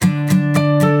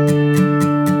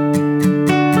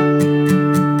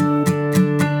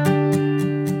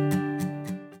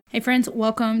friends,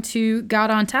 welcome to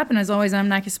God on Tap, and as always, I'm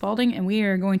Nike Spalding, and we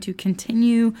are going to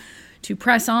continue to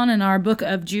press on in our book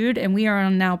of Jude, and we are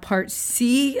on now part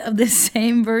C of the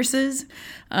same verses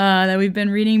that we've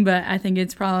been reading, but I think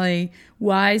it's probably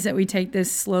wise that we take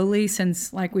this slowly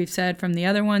since, like we've said from the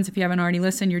other ones, if you haven't already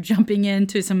listened, you're jumping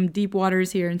into some deep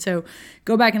waters here, and so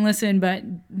go back and listen, but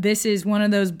this is one of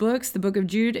those books. The book of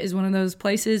Jude is one of those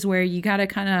places where you got to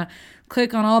kind of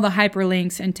click on all the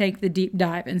hyperlinks and take the deep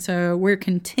dive. And so we're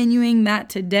continuing that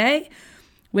today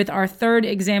with our third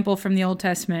example from the Old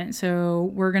Testament. So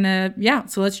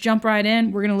so let's jump right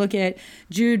in. We're going to look at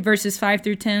Jude verses 5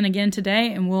 through 10 again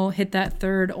today, and we'll hit that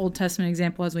third Old Testament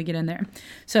example as we get in there.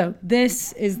 So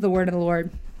this is the word of the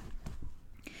Lord.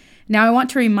 Now I want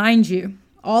to remind you,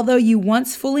 although you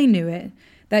once fully knew it,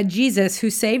 that Jesus, who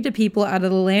saved a people out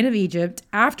of the land of Egypt,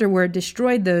 afterward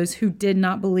destroyed those who did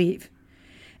not believe.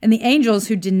 And the angels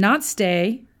who did not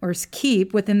stay or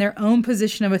keep within their own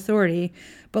position of authority,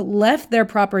 but left their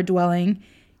proper dwelling,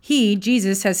 he,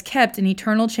 Jesus, has kept in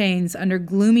eternal chains under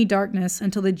gloomy darkness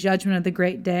until the judgment of the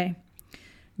great day.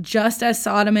 Just as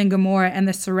Sodom and Gomorrah and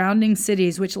the surrounding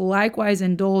cities, which likewise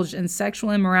indulged in sexual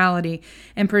immorality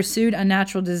and pursued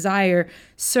unnatural desire,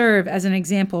 serve as an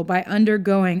example by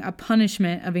undergoing a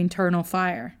punishment of eternal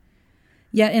fire.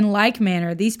 Yet in like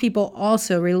manner, these people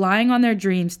also, relying on their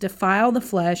dreams, defile the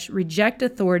flesh, reject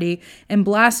authority, and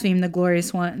blaspheme the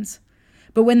glorious ones.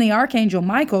 But when the archangel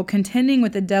Michael, contending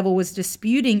with the devil, was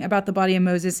disputing about the body of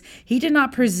Moses, he did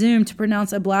not presume to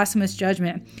pronounce a blasphemous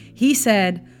judgment. He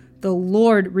said, "The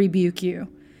Lord rebuke you."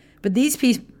 But these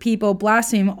people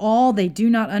blaspheme all they do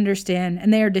not understand,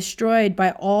 and they are destroyed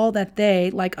by all that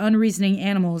they, like unreasoning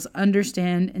animals,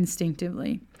 understand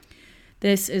instinctively.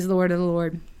 This is the word of the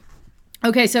Lord.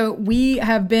 Okay, so we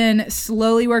have been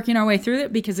slowly working our way through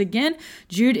it because, again,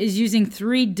 Jude is using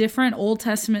 3 different Old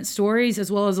Testament stories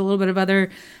as well as a little bit of other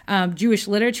Jewish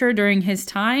literature during his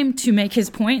time to make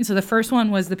his point. So the first one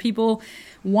was the people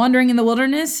wandering in the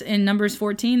wilderness in Numbers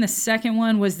 14. The second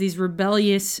one was these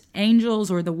rebellious angels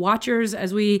or the watchers,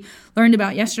 as we learned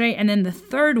about yesterday. And then the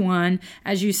third one,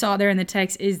 as you saw there in the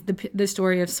text, is the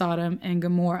story of Sodom and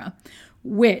Gomorrah,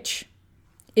 which,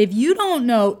 if you don't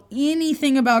know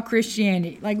anything about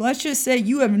Christianity, like let's just say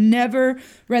you have never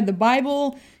read the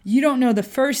Bible, you don't know the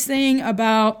first thing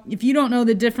about, if you don't know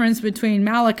the difference between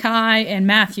Malachi and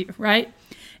Matthew, right?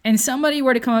 And somebody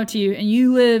were to come up to you and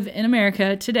you live in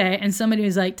America today and somebody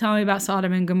was like, tell me about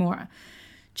Sodom and Gomorrah.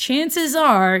 Chances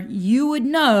are you would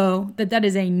know that that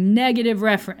is a negative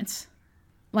reference.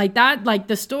 Like that, like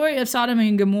the story of Sodom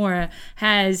and Gomorrah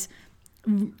has,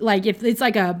 like if it's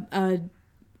like a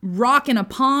rock in a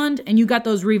pond and you got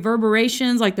those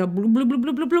reverberations like the bloop, bloop, bloop,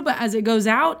 bloop, bloop, bloop, as it goes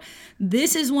out.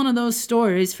 This is one of those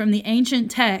stories from the ancient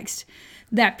text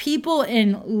that people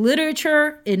in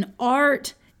literature, in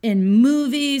art, in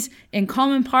movies, in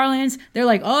common parlance, they're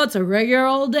like, oh, it's a regular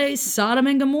old day Sodom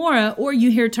and Gomorrah. Or you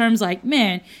hear terms like,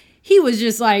 man, he was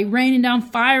just like raining down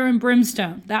fire and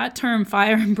brimstone. That term,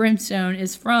 fire and brimstone,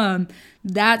 is from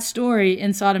that story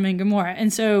in Sodom and Gomorrah.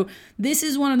 And so this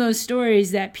is one of those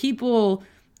stories that people,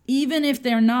 even if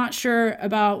they're not sure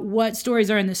about what stories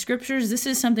are in the scriptures, this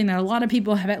is something that a lot of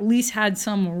people have at least had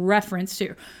some reference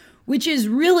to, which is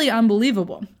really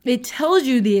unbelievable. It tells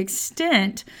you the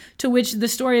extent to which the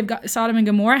story of Sodom and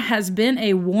Gomorrah has been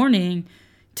a warning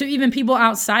to even people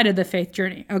outside of the faith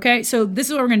journey. Okay, so this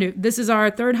is what we're going to do. This is our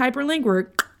third hyperlink. We're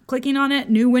clicking on it.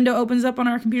 New window opens up on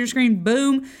our computer screen.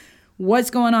 Boom. What's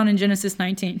going on in Genesis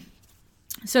 19?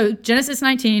 So Genesis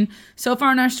 19, so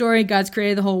far in our story, God's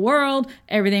created the whole world.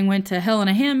 Everything went to hell in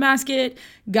a handbasket.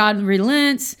 God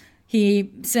relents.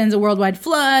 He sends a worldwide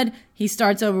flood. He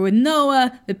starts over with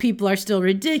Noah. The people are still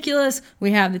ridiculous.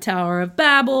 We have the Tower of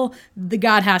Babel. The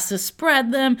God has to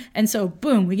spread them. And so,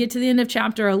 boom, we get to the end of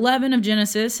chapter 11 of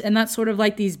Genesis, and that's sort of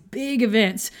like these big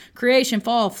events. Creation,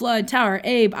 fall, flood, tower,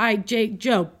 Abe, Ike, Jake,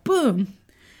 Joe. Boom.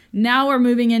 Now we're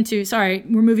moving into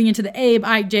the Abe,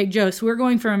 Ike, Jake, Joe. So we're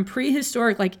going from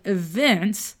prehistoric like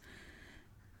events,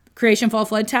 creation, fall,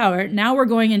 flood, tower. Now we're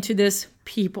going into this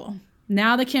people.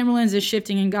 Now the camera lens is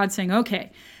shifting and God's saying,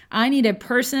 okay, I need a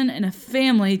person and a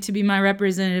family to be my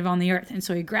representative on the earth. And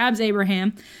so he grabs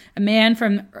Abraham, a man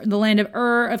from the land of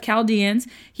Ur of Chaldeans.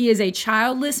 He is a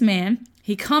childless man.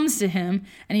 He comes to him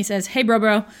and he says, hey,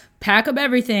 bro, pack up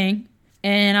everything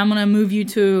and I'm going to move you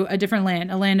to a different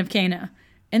land, a land of Canaan.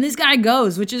 And this guy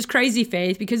goes, which is crazy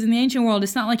faith, because in the ancient world,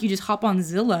 it's not like you just hop on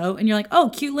Zillow and you're like,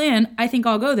 oh, cute land, I think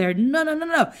I'll go there.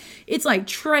 No. It's like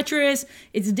treacherous.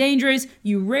 It's dangerous.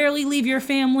 You rarely leave your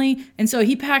family. And so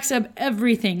he packs up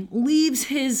everything, leaves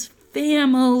his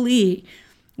family,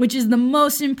 which is the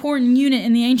most important unit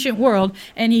in the ancient world.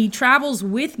 And he travels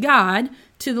with God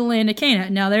to the land of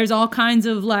Canaan. Now, there's all kinds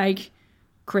of like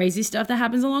crazy stuff that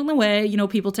happens along the way. You know,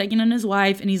 people taking in his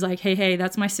wife, and he's like, hey,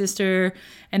 that's my sister.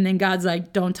 And then God's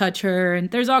like, don't touch her. And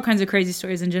there's all kinds of crazy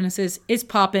stories in Genesis. It's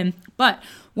popping. But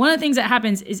one of the things that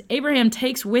happens is Abraham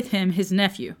takes with him his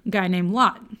nephew, a guy named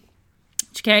Lot.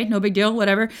 Okay, no big deal,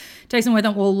 whatever. Takes him with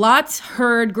him. Well, Lot's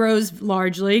herd grows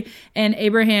largely, and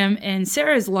Abraham and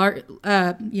Sarah's,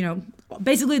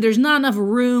 basically there's not enough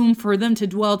room for them to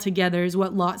dwell together is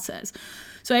what Lot says.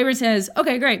 So Abraham says,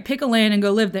 okay, great, pick a land and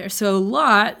go live there. So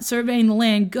Lot, surveying the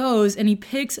land, goes and he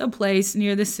picks a place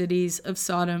near the cities of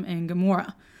Sodom and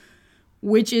Gomorrah,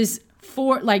 which is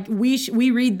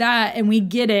we read that and we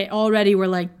get it already. We're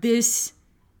like, this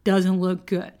doesn't look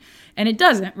good. And it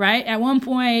doesn't, right? At one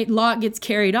point, Lot gets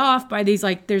carried off by these,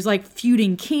 there's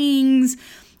feuding kings.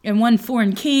 And one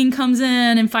foreign king comes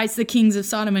in and fights the kings of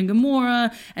Sodom and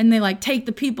Gomorrah. And they, take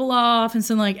the people off. And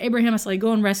so, Abraham has to,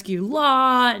 go and rescue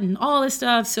Lot and all this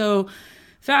stuff. So,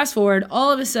 fast forward,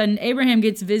 all of a sudden, Abraham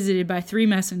gets visited by 3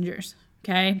 messengers.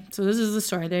 Okay? So, this is the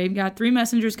story. They've got 3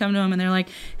 messengers come to him. And they're like,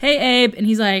 hey, Abe. And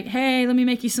he's like, hey, let me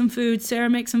make you some food. Sarah,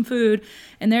 make some food.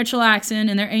 And they're chillaxing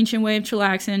in their ancient way of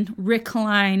chillaxing,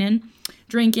 reclining,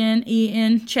 drinking,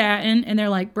 eating, chatting. And they're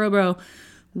like, bro,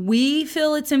 we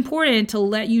feel it's important to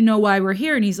let you know why we're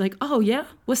here. And he's like, oh, yeah?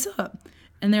 What's up?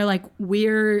 And they're like,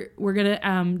 we're going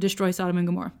to destroy Sodom and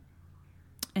Gomorrah.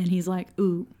 And he's like,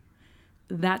 ooh,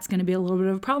 that's going to be a little bit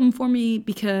of a problem for me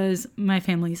because my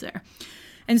family's there.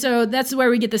 And so that's where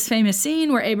we get this famous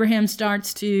scene where Abraham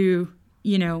starts to,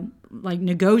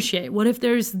 negotiate. What if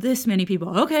there's this many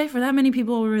people? Okay, for that many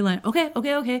people, we'll relent. Okay.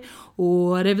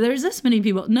 What if there's this many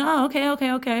people? No,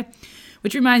 okay.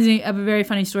 Which reminds me of a very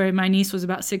funny story. My niece was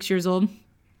about 6 years old,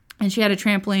 and she had a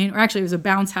trampoline, or actually it was a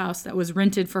bounce house that was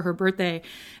rented for her birthday.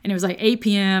 And it was 8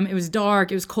 p.m. It was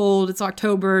dark. It was cold. It's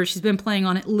October. She's been playing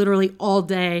on it literally all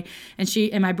day.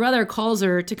 And my brother calls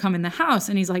her to come in the house,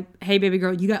 and he's like, hey, baby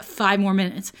girl, you got 5 more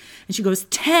minutes. And she goes,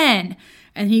 10.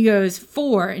 And he goes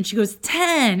 4, and she goes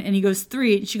 10, and he goes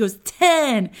 3, and she goes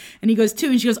 10, and he goes 2,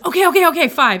 and she goes, okay,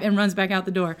 5, and runs back out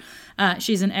the door.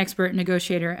 She's an expert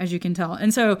negotiator, as you can tell.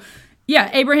 And so, yeah,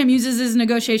 Abraham uses his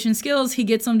negotiation skills. He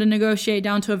gets them to negotiate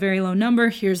down to a very low number.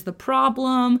 Here's the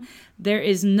problem. There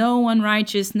is no one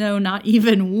righteous, no, not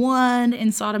even one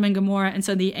in Sodom and Gomorrah. And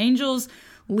so the angels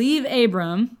leave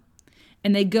Abram,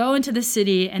 and they go into the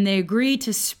city, and they agree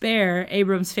to spare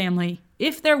Abram's family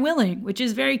if they're willing, which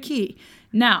is very key.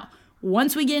 Now,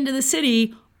 once we get into the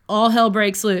city, all hell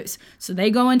breaks loose. So they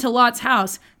go into Lot's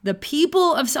house. The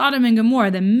people of Sodom and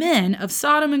Gomorrah, the men of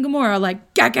Sodom and Gomorrah are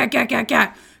like,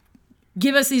 gat.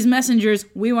 Give us these messengers.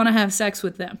 We want to have sex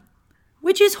with them.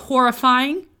 Which is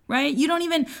horrifying, right? You don't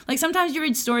even, sometimes you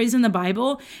read stories in the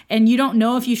Bible and you don't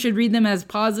know if you should read them as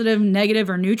positive, negative,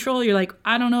 or neutral. You're like,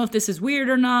 I don't know if this is weird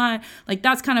or not.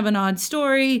 That's kind of an odd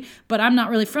story, but I'm not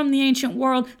really from the ancient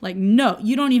world. No,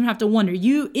 you don't even have to wonder.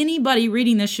 Anybody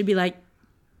reading this should be like,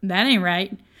 that ain't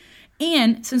right.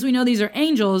 And since we know these are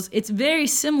angels, it's very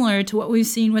similar to what we've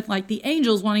seen with the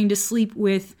angels wanting to sleep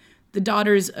with the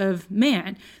daughters of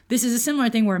man. This is a similar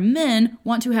thing where men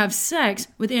want to have sex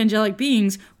with angelic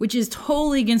beings, which is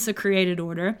totally against the created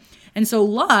order. And so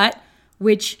Lot,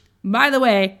 which, by the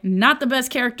way, not the best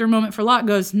character moment for Lot,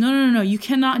 goes, no, you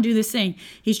cannot do this thing.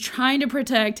 He's trying to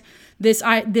protect this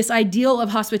ideal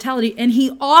of hospitality, and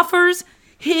he offers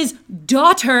his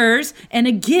daughters. And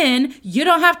again, you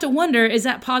don't have to wonder, is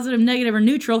that positive, negative, or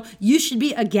neutral? You should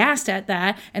be aghast at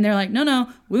that. And they're like, no,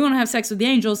 we want to have sex with the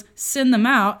angels. Send them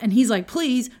out. And he's like,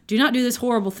 please do not do this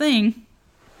horrible thing.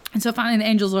 And so finally the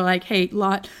angels are like, hey,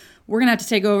 Lot, we're going to have to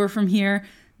take over from here.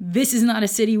 This is not a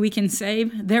city we can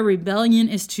save. Their rebellion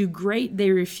is too great. They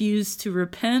refuse to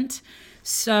repent.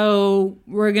 So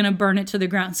we're going to burn it to the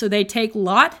ground. So they take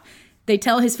Lot. They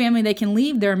tell his family they can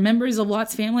leave. There are members of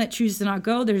Lot's family that choose to not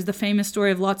go. There's the famous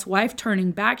story of Lot's wife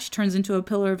turning back. She turns into a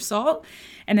pillar of salt.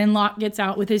 And then Lot gets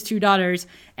out with his 2 daughters.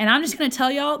 And I'm just going to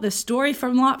tell y'all the story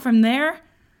from Lot from there,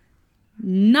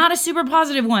 not a super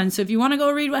positive one. So if you want to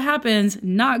go read what happens,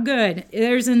 not good.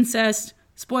 There's incest.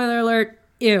 Spoiler alert.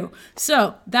 Ew.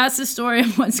 So that's the story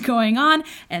of what's going on.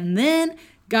 And then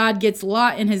God gets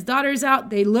Lot and his daughters out.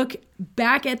 They look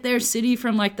back at their city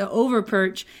from the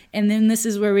overperch. And then this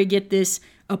is where we get this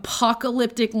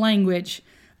apocalyptic language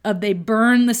of they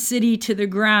burn the city to the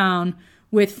ground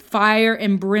with fire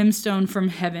and brimstone from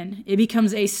heaven. It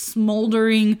becomes a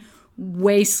smoldering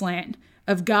wasteland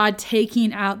of God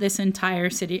taking out this entire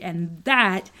city. And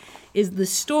that is the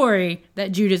story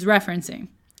that Jude is referencing.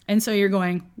 And so you're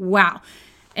going, wow.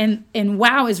 And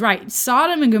wow is right.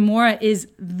 Sodom and Gomorrah is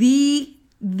the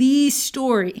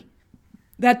story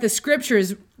that the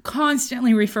scriptures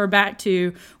constantly refer back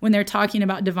to when they're talking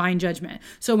about divine judgment.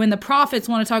 So when the prophets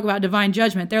want to talk about divine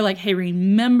judgment, they're like, hey,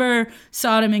 remember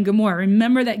Sodom and Gomorrah.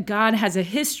 Remember that God has a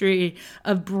history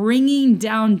of bringing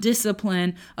down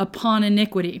discipline upon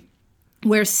iniquity.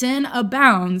 Where sin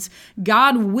abounds,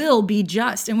 God will be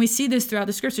just. And we see this throughout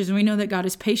the scriptures. And we know that God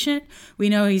is patient. We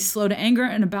know he's slow to anger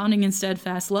and abounding in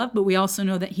steadfast love. But we also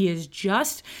know that he is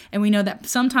just. And we know that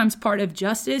sometimes part of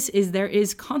justice is there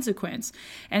is consequence.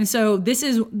 And so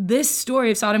this story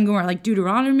of Sodom and Gomorrah, like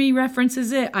Deuteronomy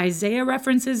references it. Isaiah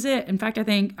references it. In fact, I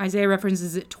think Isaiah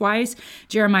references it twice.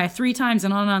 Jeremiah 3 times,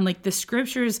 and on and on. Like the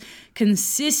scriptures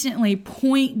consistently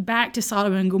point back to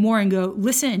Sodom and Gomorrah and go,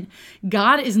 listen,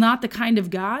 God is not the kind of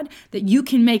God that you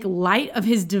can make light of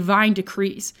his divine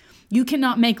decrees. You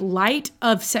cannot make light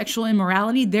of sexual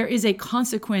immorality. There is a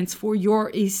consequence for your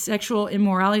sexual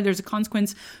immorality. There's a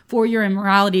consequence for your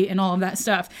immorality and all of that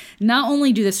stuff. Not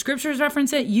only do the scriptures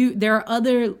reference it, there are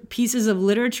other pieces of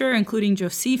literature, including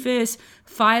Josephus,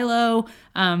 Philo,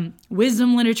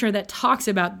 wisdom literature that talks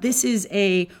about this is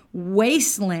a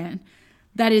wasteland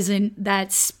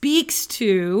that speaks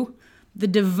to the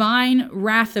divine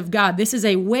wrath of God. This is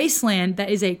a wasteland that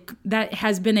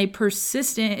has been a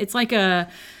persistent. It's like a,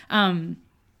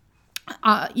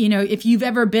 if you've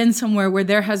ever been somewhere where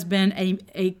there has been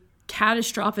a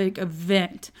catastrophic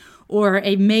event or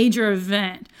a major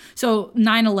event. So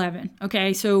 9/11.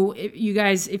 Okay, so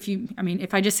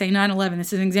if I just say 9/11,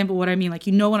 this is an example of what I mean. Like,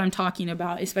 you know what I'm talking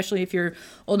about, especially if you're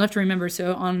old enough to remember.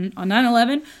 So on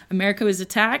 9/11, America was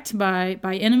attacked by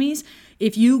enemies.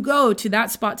 If you go to that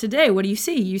spot today, what do you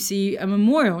see? You see a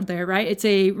memorial there, right? It's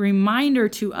a reminder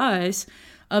to us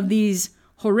of these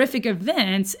horrific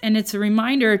events, and it's a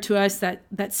reminder to us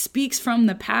that speaks from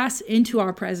the past into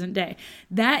our present day.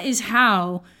 That is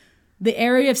how the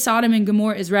area of Sodom and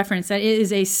Gomorrah is referenced, that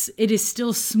it is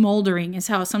still smoldering, is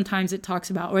how sometimes it talks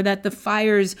about, or that the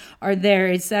fires are there.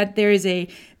 It's that the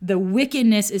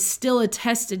wickedness is still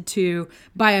attested to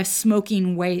by a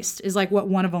smoking waste, is like what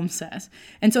one of them says.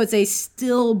 And so it's a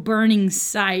still burning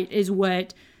site is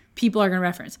what people are going to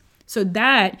reference. So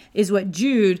that is what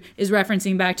Jude is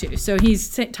referencing back to. So he's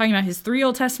talking about his 3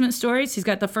 Old Testament stories. He's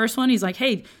got the first one. He's like,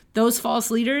 hey, those false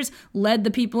leaders led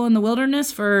the people in the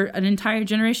wilderness for an entire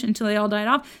generation until they all died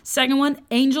off. Second one,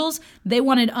 angels, they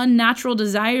wanted unnatural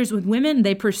desires with women.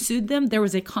 They pursued them. There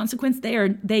was a consequence.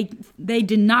 They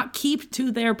did not keep to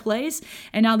their place,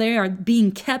 and now they are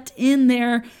being kept in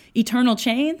their eternal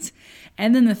chains.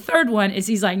 And then the third one is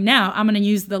he's like, now I'm going to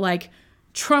use the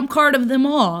trump card of them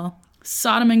all,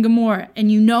 Sodom and Gomorrah.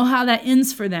 And you know how that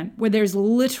ends for them, where there's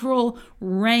literal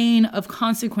rain of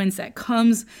consequence that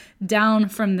comes down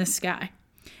from the sky.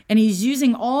 And he's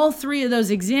using all 3 of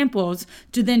those examples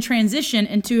to then transition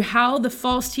into how the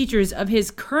false teachers of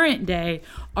his current day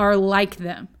are like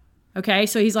them. Okay,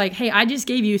 so he's like, hey, I just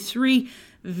gave you 3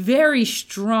 very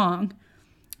strong,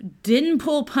 didn't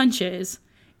pull punches,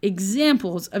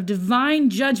 examples of divine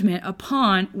judgment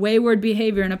upon wayward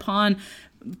behavior and upon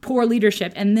poor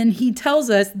leadership. And then he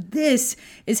tells us this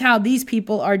is how these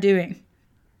people are doing.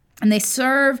 And they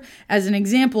serve as an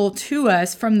example to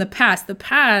us from the past. The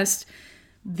past,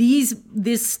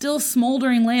 this still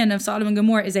smoldering land of Sodom and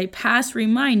Gomorrah is a past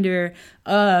reminder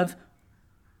of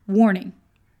warning,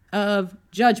 of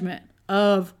judgment,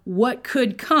 of what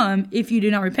could come if you do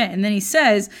not repent. And then he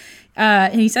says,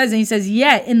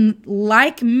 yet in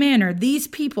like manner, these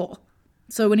people.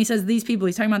 So when he says these people,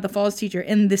 he's talking about the false teacher.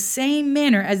 In the same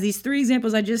manner as these 3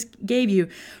 examples I just gave you,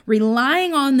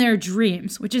 relying on their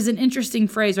dreams, which is an interesting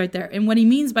phrase right there. And what he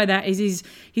means by that is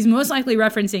he's most likely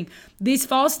referencing these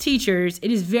false teachers. It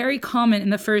is very common in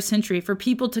the first century for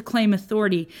people to claim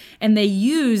authority, and they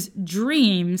use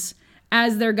dreams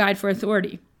as their guide for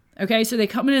authority. Okay, so they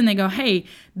come in and they go, hey,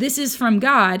 this is from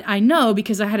God. I know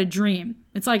because I had a dream.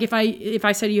 It's like if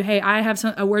I say to you, hey, I have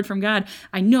a word from God,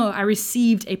 I know I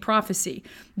received a prophecy.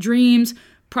 Dreams,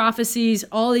 prophecies,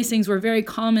 all these things were very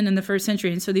common in the first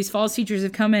century. And so these false teachers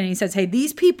have come in and he says, hey,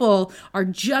 these people are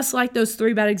just like those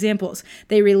 3 bad examples.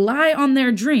 They rely on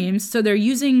their dreams. So they're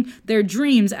using their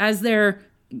dreams as their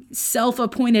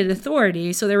self-appointed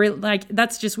authority. So they're like,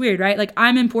 that's just weird, right? Like,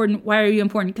 I'm important. Why are you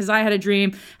important? Because I had a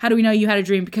dream. How do we know you had a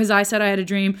dream? Because I said I had a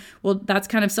dream. Well, that's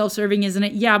kind of self-serving, isn't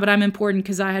it? Yeah, but I'm important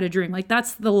because I had a dream. Like,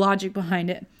 that's the logic behind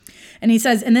it. And he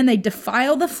says, and then they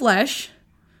defile the flesh,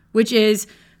 which is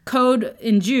code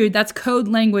in Jude, that's code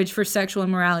language for sexual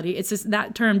immorality. It's just,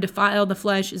 that term defile the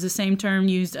flesh is the same term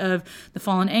used of the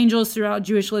fallen angels throughout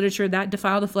Jewish literature. That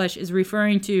defile the flesh is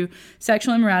referring to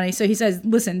sexual immorality. So he says,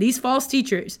 listen, these false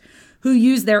teachers who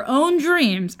use their own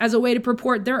dreams as a way to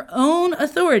purport their own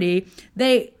authority.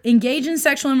 They engage in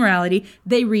sexual immorality.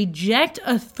 They reject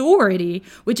authority,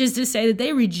 which is to say that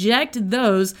they reject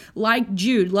those like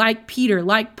Jude, like Peter,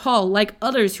 like Paul, like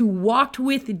others who walked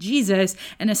with Jesus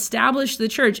and established the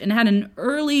church and had an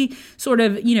early sort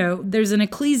of, there's an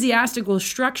ecclesiastical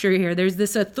structure here. There's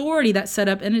this authority that's set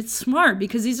up, and it's smart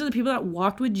because these are the people that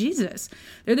walked with Jesus.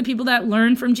 They're the people that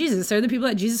learned from Jesus. They're the people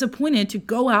that Jesus appointed to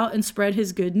go out and spread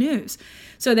his good news.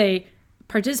 So they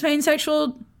participate in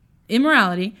sexual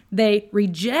immorality. They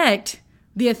reject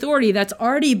the authority that's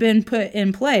already been put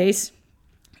in place.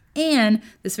 And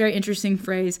this very interesting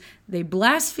phrase, they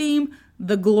blaspheme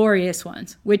the glorious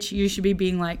ones, which you should be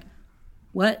being like,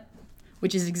 what?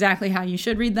 Which is exactly how you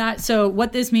should read that. So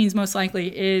what this means most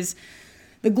likely is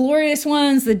the glorious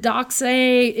ones, the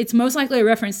doxa, it's most likely a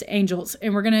reference to angels.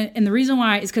 And the reason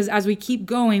why is because as we keep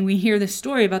going, we hear this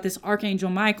story about this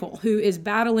archangel Michael who is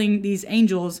battling these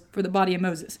angels for the body of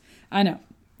Moses. I know.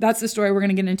 That's the story we're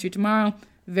going to get into tomorrow.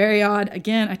 Very odd.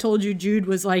 Again, I told you Jude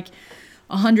was like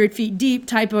 100 feet deep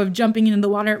type of jumping into the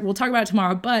water. We'll talk about it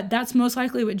tomorrow, but that's most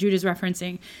likely what Jude is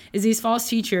referencing, is these false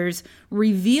teachers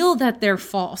reveal that they're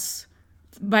false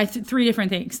by three different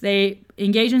things. They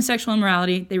engage in sexual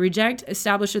immorality, they reject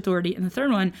established authority, and the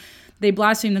third one, they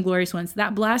blaspheme the glorious ones.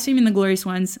 That blaspheming the glorious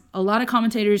ones, a lot of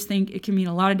commentators think it can mean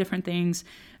a lot of different things.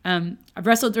 I've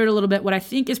wrestled through it a little bit. What I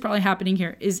think is probably happening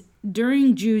here is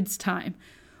during Jude's time,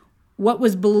 what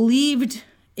was believed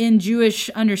in Jewish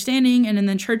understanding and in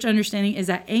the church understanding is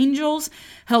that angels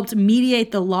helped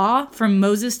mediate the law from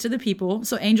Moses to the people.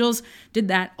 So angels did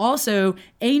that. Also,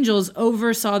 angels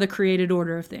oversaw the created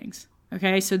order of things.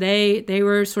 Okay, so they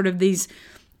were sort of these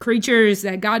creatures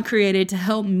that God created to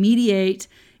help mediate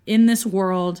in this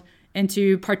world and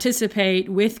to participate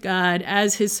with God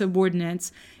as his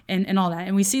subordinates and all that.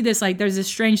 And we see this, like, there's this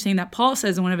strange thing that Paul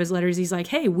says in one of his letters. He's like,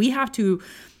 hey, we have to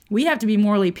be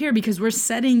morally pure because we're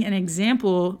setting an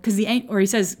example, because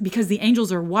the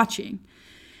angels are watching.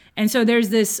 And so there's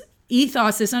this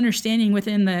ethos, this understanding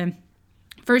within the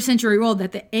first century world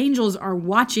that the angels are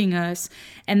watching us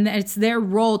and that it's their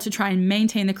role to try and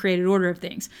maintain the created order of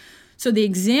things. So the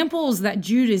examples that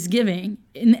Jude is giving,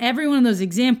 in every one of those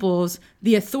examples,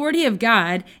 the authority of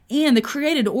God and the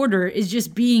created order is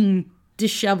just being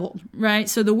disheveled, right?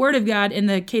 So the word of God in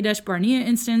the Kadesh Barnea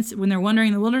instance, when they're wandering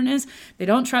in the wilderness, they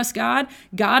don't trust God.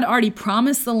 God already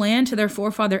promised the land to their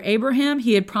forefather Abraham.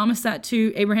 He had promised that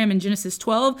to Abraham in Genesis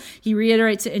 12. He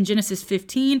reiterates it in Genesis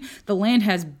 15. The land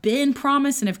has been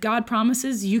promised, and if God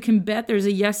promises, you can bet there's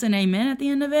a yes and amen at the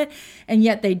end of it. And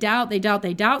yet they doubt.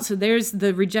 So there's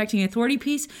the rejecting authority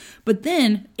piece. But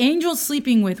then angels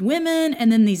sleeping with women,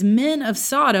 and then these men of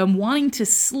Sodom wanting to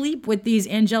sleep with these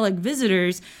angelic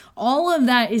visitors. All of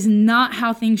that is not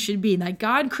how things should be. Like,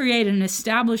 God created an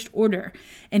established order,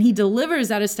 and he delivers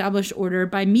that established order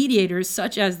by mediators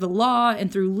such as the law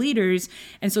and through leaders.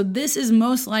 And so this is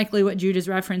most likely what Jude is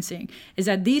referencing, is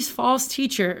that these false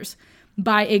teachers,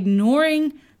 by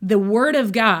ignoring the word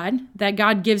of God that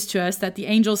God gives to us, that the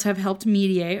angels have helped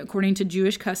mediate according to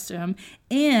Jewish custom,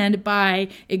 and by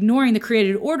ignoring the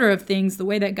created order of things, the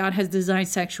way that God has designed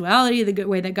sexuality, the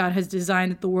way that God has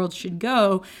designed that the world should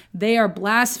go, they are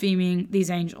blaspheming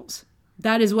these angels.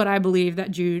 That is what I believe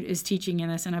that Jude is teaching in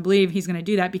this, and I believe he's going to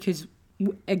do that because,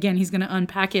 again, he's going to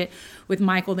unpack it with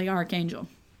Michael the archangel.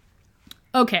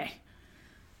 Okay,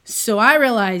 so I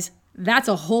realize that's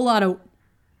a whole lot of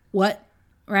what?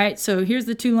 Right? So here's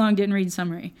the too long, didn't read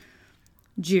summary.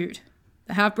 Jude,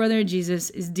 the half-brother of Jesus,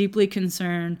 is deeply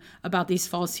concerned about these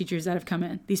false teachers that have come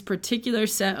in. These particular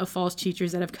set of false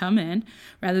teachers that have come in,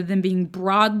 rather than being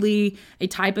broadly a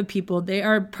type of people, they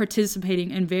are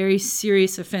participating in very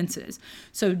serious offenses.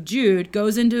 So Jude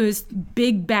goes into his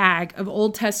big bag of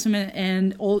Old Testament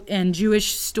and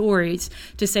Jewish stories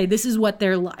to say this is what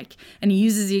they're like. And he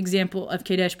uses the example of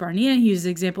Kadesh Barnea, he uses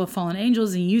the example of fallen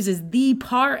angels, and he uses the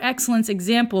par excellence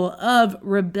example of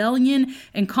rebellion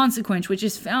and consequence, which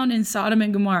is found in Sodom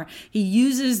and Gomorrah. He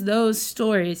uses those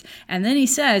stories, and then he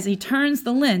says, he turns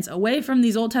the lens away from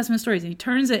these Old Testament stories, and he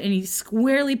turns it and he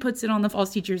squarely puts it on the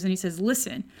false teachers, and he says,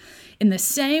 listen, in the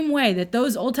same way that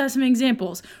those Old Testament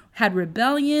examples had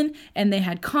rebellion and they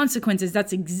had consequences,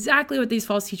 that's exactly what these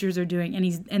false teachers are doing,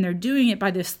 and they're doing it by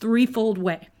this threefold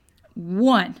way.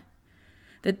 One,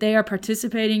 that they are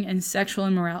participating in sexual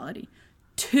immorality.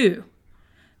 Two,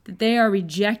 that they are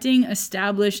rejecting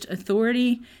established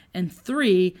authority. And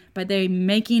three, by they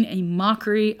making a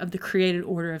mockery of the created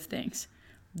order of things.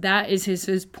 That is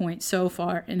his point so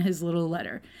far in his little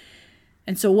letter.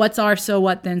 And so what's our so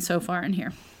what then so far in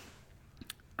here?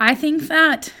 I think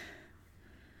that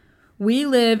we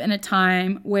live in a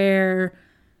time where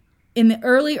In the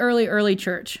early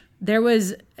church, there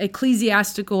was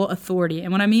ecclesiastical authority.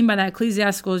 And what I mean by that,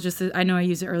 ecclesiastical is just, I know I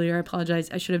used it earlier, I apologize,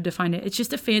 I should have defined it. It's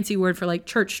just a fancy word for like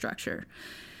church structure.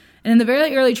 And in the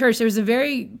very early church, there was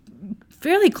a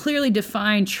fairly clearly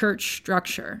defined church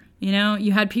structure. You know,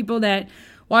 you had people that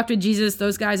walked with Jesus,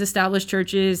 those guys established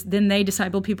churches, then they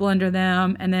discipled people under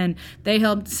them, and then they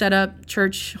helped set up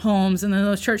church homes, and then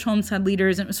those church homes had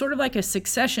leaders, and it was sort of like a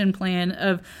succession plan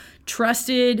of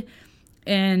trusted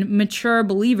and mature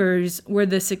believers were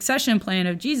the succession plan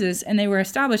of Jesus, and they were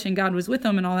established and God was with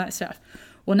them and all that stuff.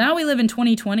 Well, now we live in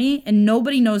 2020 and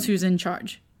nobody knows who's in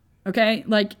charge. Okay?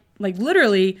 Like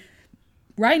literally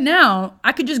right now,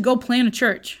 I could just go plant a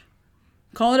church,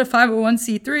 call it a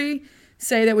 501c3,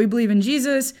 say that we believe in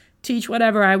Jesus, teach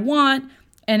whatever I want,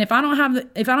 and if I don't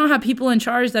have people in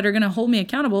charge that are going to hold me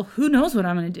accountable, who knows what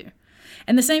I'm going to do?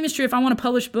 And the same is true if I want to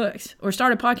publish books or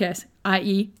start a podcast,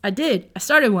 i.e., I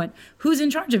started one. Who's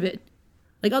in charge of it?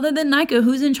 Like, other than Nika,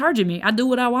 who's in charge of me? I do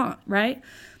what I want, right?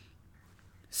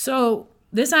 So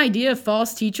this idea of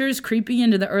false teachers creeping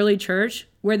into the early church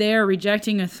where they are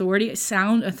rejecting authority,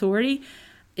 sound authority,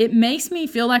 it makes me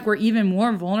feel like we're even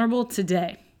more vulnerable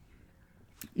today.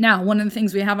 Now, one of the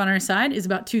things we have on our side is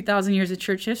about 2,000 years of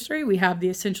church history. We have the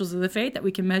essentials of the faith that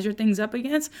we can measure things up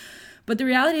against. But the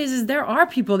reality is there are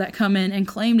people that come in and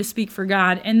claim to speak for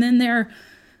God. And then there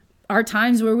are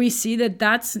times where we see that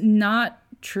that's not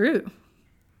true.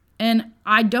 And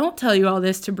I don't tell you all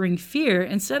this to bring fear.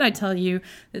 Instead, I tell you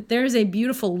that there's a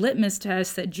beautiful litmus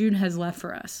test that Jude has left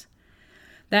for us.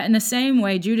 That in the same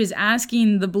way, Jude is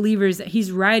asking the believers that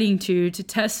he's writing to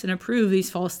test and approve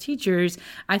these false teachers.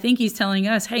 I think he's telling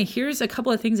us, hey, here's a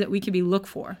couple of things that we can be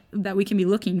looking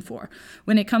for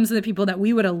when it comes to the people that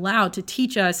we would allow to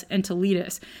teach us and to lead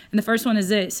us. And the first one is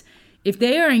this: if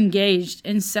they are engaged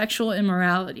in sexual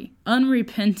immorality,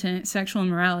 unrepentant sexual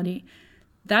immorality,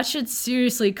 that should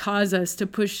seriously cause us to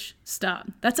push stop.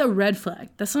 That's a red flag.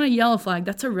 That's not a yellow flag.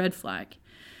 That's a red flag.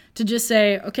 To just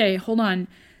say, okay, hold on.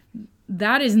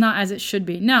 That is not as it should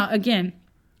be. Now, again,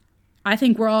 I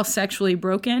think we're all sexually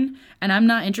broken, and I'm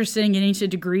not interested in getting to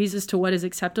degrees as to what is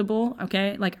acceptable,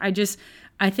 okay? Like,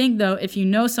 I think, though, if you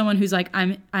know someone who's like,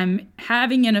 I'm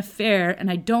having an affair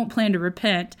and I don't plan to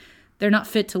repent, they're not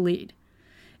fit to lead.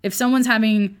 If someone's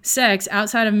having sex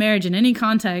outside of marriage in any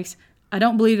context, I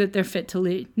don't believe that they're fit to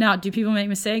lead. Now, do people make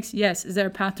mistakes? Yes. Is there a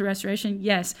path to restoration?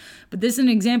 Yes. But this is an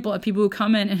example of people who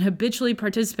come in and habitually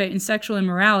participate in sexual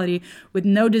immorality with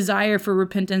no desire for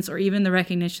repentance or even the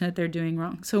recognition that they're doing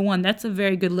wrong. So one, that's a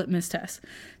very good litmus test.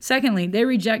 Secondly, they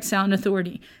reject sound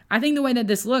authority. I think the way that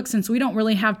this looks, since we don't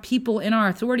really have people in our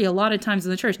authority a lot of times in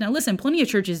the church. Now listen, plenty of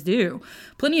churches do.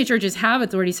 Plenty of churches have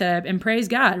authority set up, and praise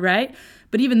God, right?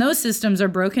 But even those systems are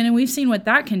broken, and we've seen what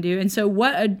that can do. And so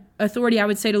what authority I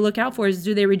would say to look out for is,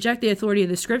 do they reject the authority of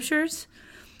the scriptures?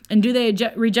 And do they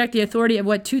reject the authority of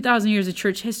what 2,000 years of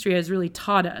church history has really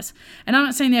taught us? And I'm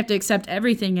not saying they have to accept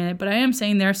everything in it, but I am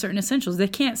saying there are certain essentials. They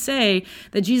can't say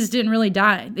that Jesus didn't really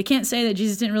die. They can't say that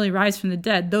Jesus didn't really rise from the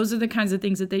dead. Those are the kinds of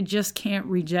things that they just can't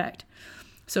reject.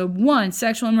 So 1,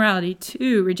 sexual immorality.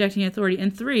 2, rejecting authority.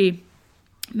 And 3,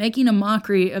 making a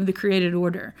mockery of the created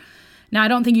order. Now, I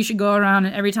don't think you should go around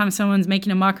and every time someone's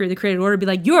making a mockery of the created order, be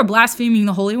like, you are blaspheming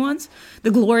the holy ones,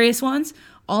 the glorious ones,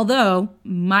 although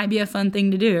might be a fun thing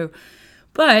to do.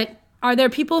 But are there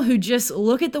people who just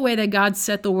look at the way that God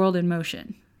set the world in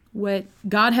motion, what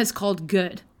God has called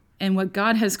good and what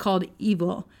God has called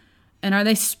evil, and are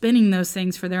they spinning those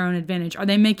things for their own advantage? Are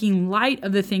they making light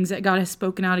of the things that God has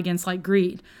spoken out against, like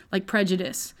greed, like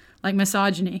prejudice, like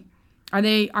misogyny? Are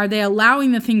they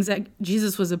allowing the things that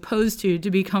Jesus was opposed to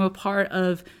become a part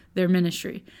of their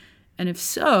ministry? And if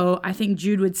so, I think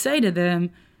Jude would say to them,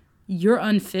 you're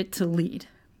unfit to lead.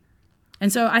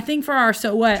 And so I think for our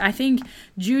so what, I think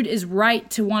Jude is right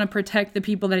to want to protect the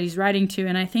people that he's writing to.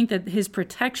 And I think that his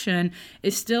protection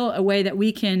is still a way that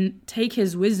we can take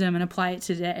his wisdom and apply it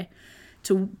today.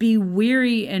 To be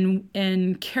weary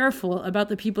and careful about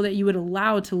the people that you would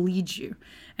allow to lead you.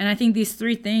 And I think these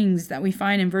 3 things that we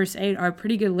find in verse 8 are a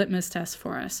pretty good litmus test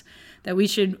for us. That we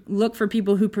should look for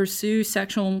people who pursue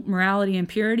sexual morality and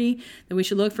purity. That we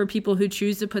should look for people who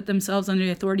choose to put themselves under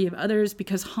the authority of others,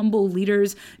 because humble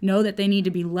leaders know that they need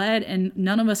to be led, and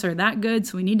none of us are that good,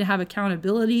 so we need to have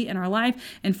accountability in our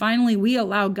life. And finally, we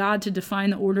allow God to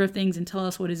define the order of things and tell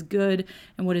us what is good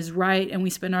and what is right, and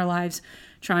we spend our lives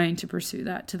trying to pursue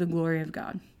that to the glory of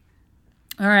God.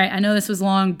 All right, I know this was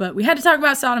long, but we had to talk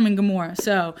about Sodom and Gomorrah.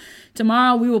 So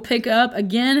tomorrow we will pick up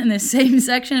again in the same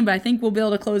section, but I think we'll be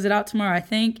able to close it out tomorrow,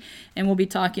 and we'll be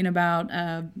talking about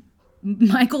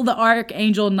Michael the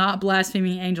archangel not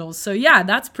blaspheming angels. So yeah,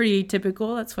 that's pretty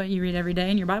typical. That's what you read every day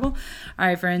in your Bible. All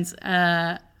right, friends,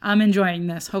 I'm enjoying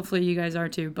this. Hopefully you guys are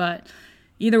too. But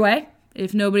either way,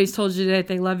 if nobody's told you that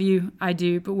they love you, I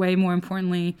do. But way more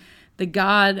importantly, the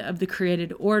God of the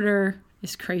created order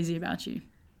is crazy about you.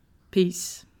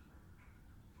 Peace.